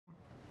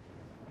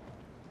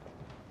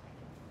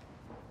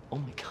Oh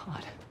my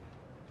God.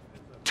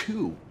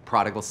 2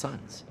 prodigal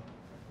sons.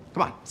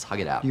 Come on, let's hug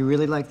it out. You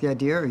really like the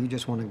idea, or you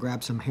just want to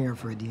grab some hair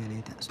for a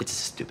DNA test? It's a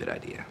stupid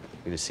idea.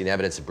 We've seen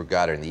evidence of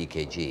Brugada in the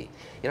EKG.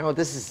 You know,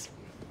 this is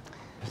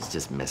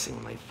just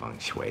missing my feng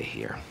shui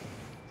here.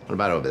 What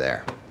about over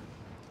there?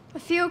 A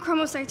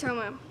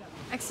pheochromocytoma.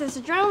 Excess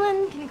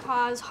adrenaline can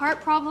cause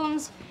heart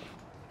problems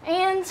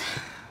and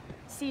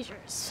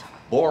seizures.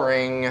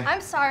 Boring.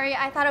 I'm sorry,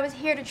 I thought I was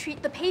here to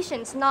treat the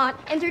patients, not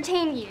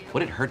entertain you.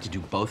 Would it hurt to do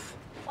both?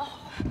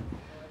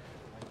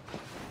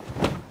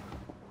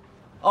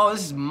 Oh,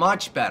 this is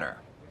much better.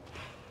 I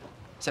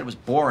said it was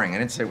boring. I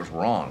didn't say it was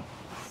wrong.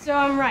 So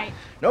I'm right.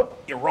 Nope,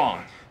 you're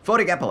wrong.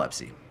 Photic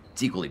epilepsy.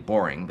 It's equally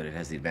boring, but it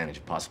has the advantage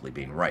of possibly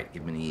being right.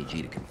 Give him an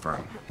EEG to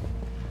confirm.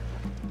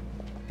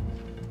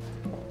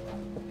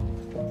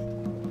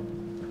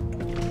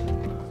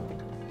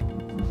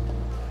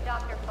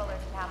 Dr.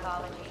 Fuller's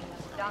pathology.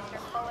 Dr.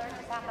 Fuller's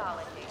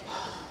pathology.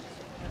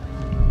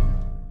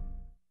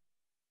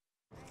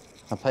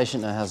 My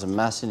patient now has a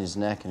mass in his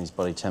neck and his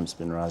body temp's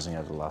been rising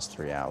over the last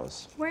 3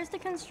 hours. Where's the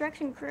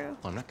construction crew?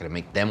 Well, I'm not gonna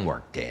make them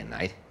work day and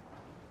night.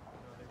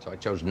 So I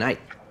chose night.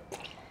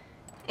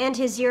 And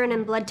his urine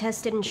and blood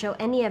tests didn't show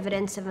any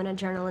evidence of an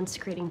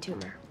adrenaline-secreting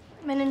tumor.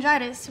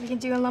 Meningitis. We can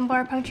do a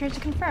lumbar puncture to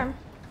confirm.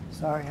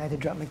 Sorry, I had to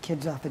drop my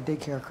kids off at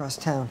daycare across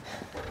town.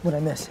 What'd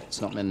I miss? It's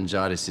not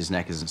meningitis, his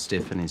neck isn't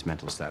stiff and his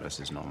mental status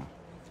is normal.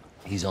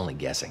 He's only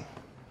guessing.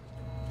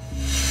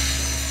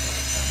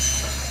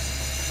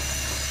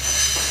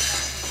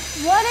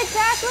 What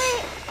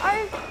exactly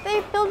are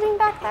they building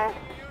back there?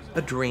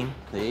 A dream.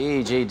 The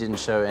EEG didn't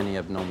show any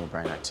abnormal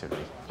brain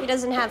activity. He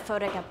doesn't have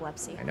photic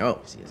epilepsy. I know,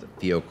 he has a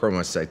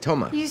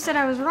pheochromocytoma. You said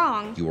I was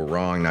wrong. You were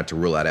wrong not to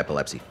rule out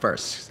epilepsy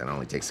first, 'cause that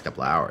only takes a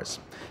couple of hours.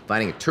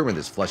 Finding a tumor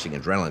that's flushing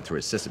adrenaline through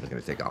his system is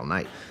going to take all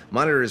night.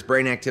 Monitor his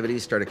brain activity,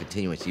 start a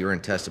continuous urine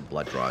test and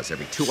blood draws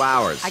every 2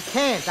 hours. I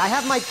can't. I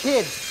have my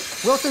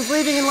kids. Wilson's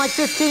leaving in like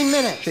 15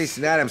 minutes.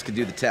 Jason Adams could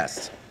do the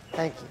test.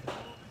 Thank you.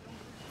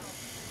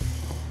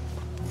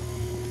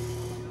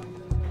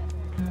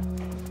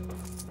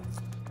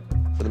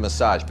 For the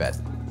massage bed.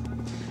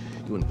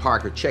 You and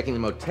Parker checking the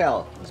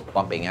motel. Who's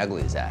bumping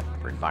ugly as that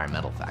for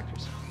environmental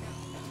factors.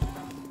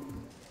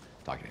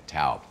 Talking to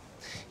Taub.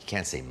 He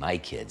can't say my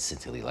kids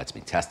until he lets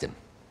me test him.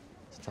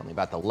 So tell me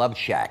about the love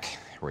shack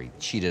where he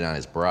cheated on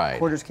his bride.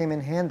 Quarters came in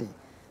handy.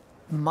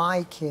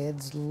 My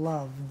kids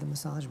loved the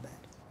massage bed.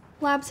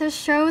 Lab tests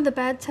show the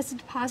bed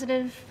tested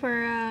positive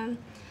for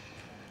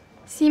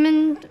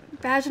semen,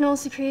 vaginal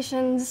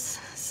secretions,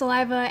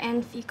 saliva,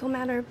 and fecal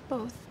matter,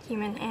 both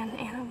human and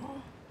animal.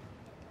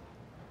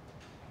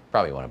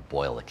 Probably want to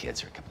boil the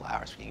kids for a couple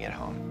hours when you get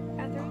home.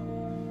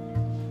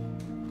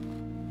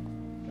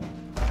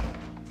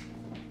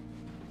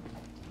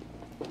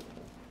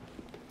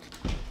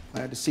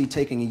 Glad to see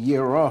taking a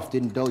year off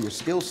didn't dull your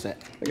skill set.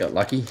 We got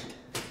lucky.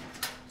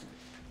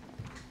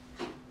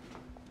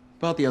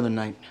 About the other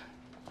night,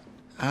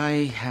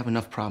 I have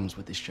enough problems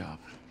with this job.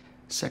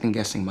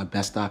 Second-guessing my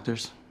best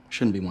doctors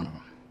shouldn't be one of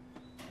them.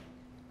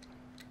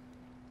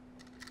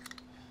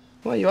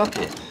 Why are you up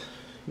here?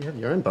 You have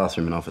your own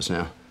bathroom and office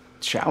now.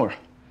 Shower. I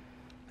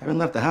haven't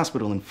left the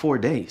hospital in 4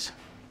 days.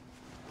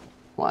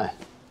 Why?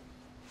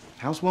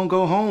 House won't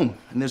go home,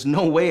 and there's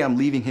no way I'm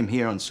leaving him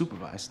here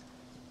unsupervised.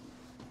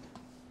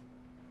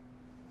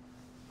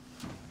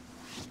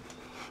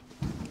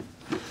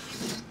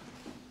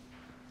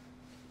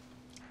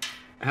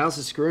 How's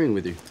he screwing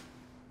with you?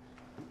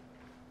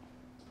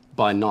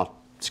 By not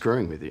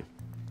screwing with you.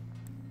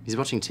 He's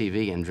watching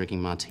TV and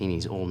drinking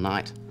martinis all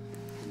night.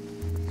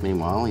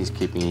 Meanwhile, he's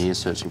keeping you here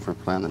searching for a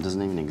plant that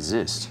doesn't even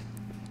exist.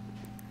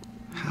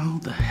 How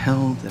the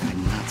hell did I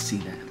not see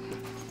that?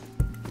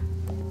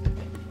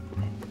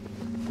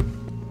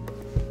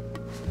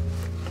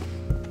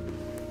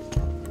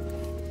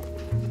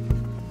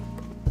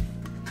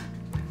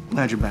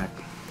 Glad you're back.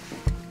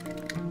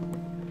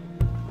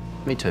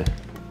 Me too.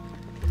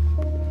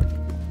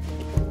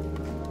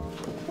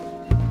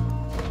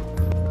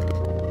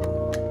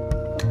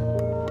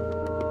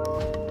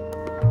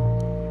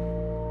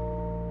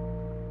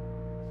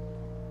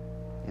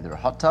 Either a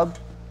hot tub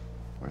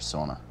or a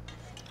sauna.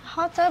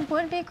 Hot tub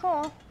would be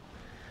cool.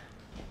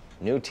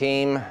 New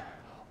team,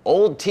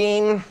 old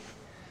team.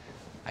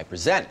 I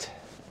present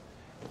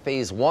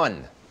Phase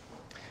 1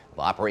 of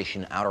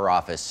Operation Outer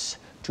Office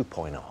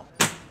 2.0.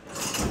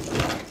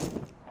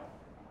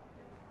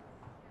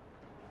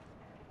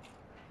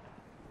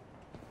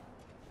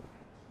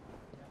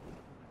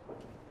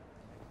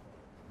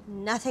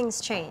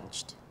 Nothing's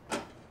changed.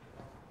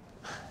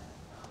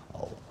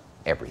 Oh,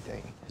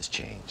 everything has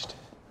changed.